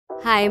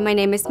Hi, my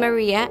name is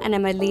Maria and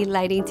I'm a lead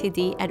lighting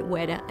TD at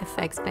Wētā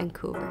FX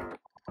Vancouver.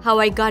 How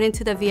I got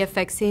into the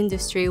VFX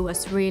industry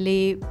was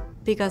really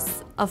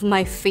because of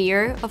my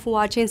fear of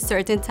watching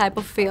certain type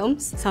of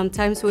films.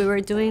 Sometimes we were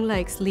doing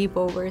like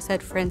sleepovers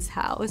at friends'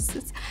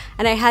 houses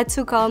and I had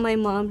to call my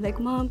mom like,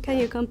 "Mom, can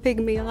you come pick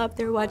me up?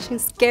 They're watching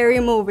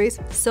scary movies."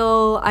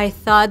 So I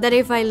thought that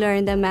if I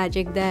learned the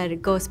magic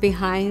that goes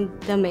behind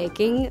the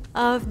making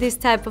of this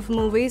type of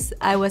movies,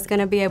 I was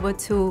gonna be able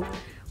to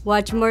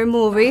watch more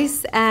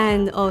movies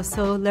and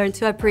also learn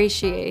to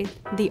appreciate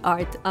the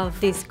art of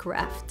this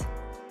craft.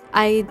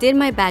 I did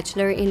my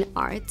bachelor in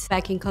art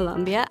back in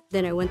Colombia.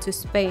 Then I went to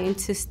Spain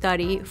to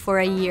study for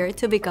a year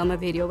to become a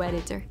video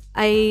editor.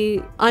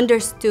 I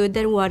understood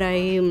that what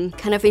I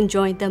kind of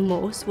enjoyed the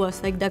most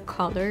was like the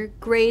color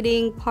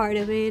grading part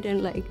of it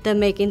and like the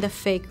making the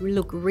fake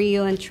look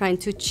real and trying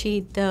to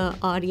cheat the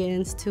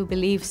audience to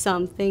believe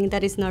something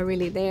that is not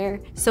really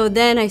there. So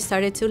then I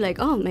started to like,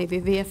 oh, maybe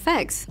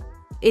VFX.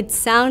 It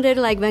sounded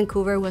like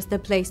Vancouver was the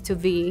place to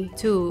be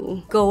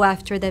to go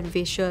after that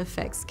visual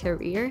effects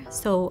career.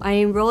 So I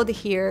enrolled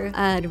here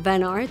at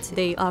Van Art.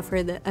 They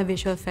offered a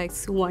visual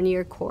effects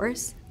one-year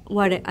course.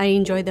 What I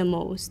enjoyed the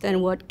most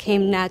and what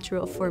came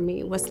natural for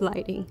me was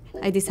lighting.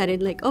 I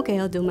decided like, okay,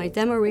 I'll do my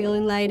demo reel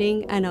in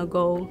lighting and I'll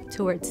go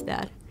towards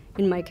that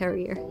in my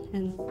career.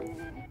 And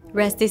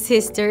rest is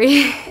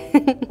history.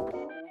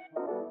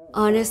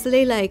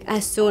 Honestly, like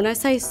as soon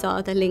as I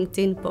saw the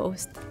LinkedIn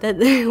post that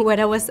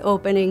Wētā was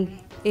opening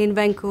in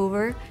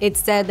Vancouver, it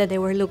said that they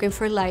were looking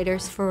for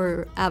lighters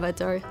for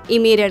Avatar.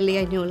 Immediately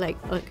I knew like,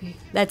 okay,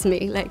 that's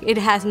me. Like it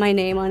has my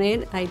name on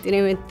it. I didn't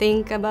even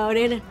think about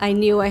it. I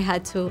knew I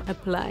had to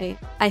apply.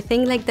 I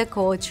think like the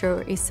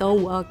culture is so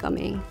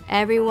welcoming.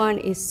 Everyone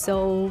is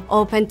so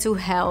open to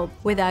help.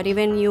 Without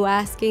even you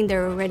asking,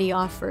 they're already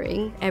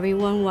offering.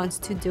 Everyone wants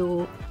to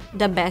do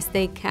the best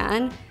they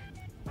can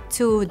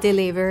to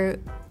deliver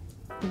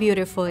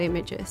beautiful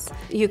images.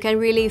 You can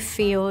really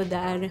feel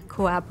that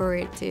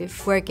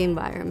cooperative work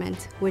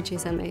environment, which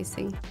is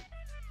amazing.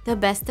 The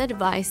best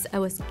advice I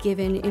was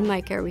given in my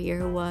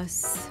career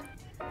was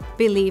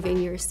believe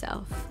in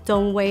yourself.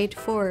 Don't wait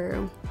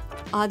for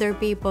other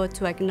people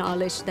to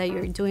acknowledge that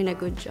you're doing a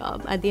good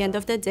job. At the end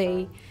of the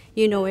day,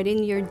 you know it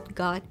in your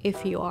gut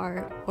if you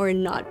are or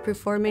not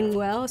performing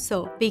well.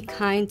 So be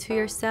kind to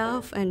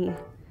yourself and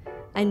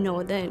I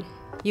know that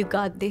you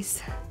got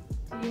this.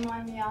 Do you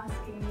mind me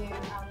asking you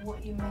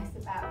what you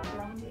miss about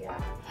Colombia?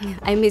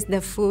 I miss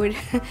the food.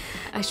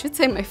 I should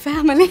say my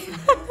family.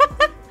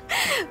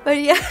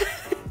 But yeah,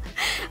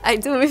 I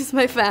do miss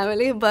my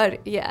family,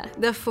 but yeah,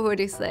 the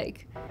food is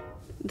like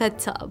the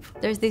top.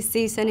 There's this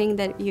seasoning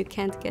that you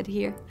can't get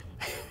here.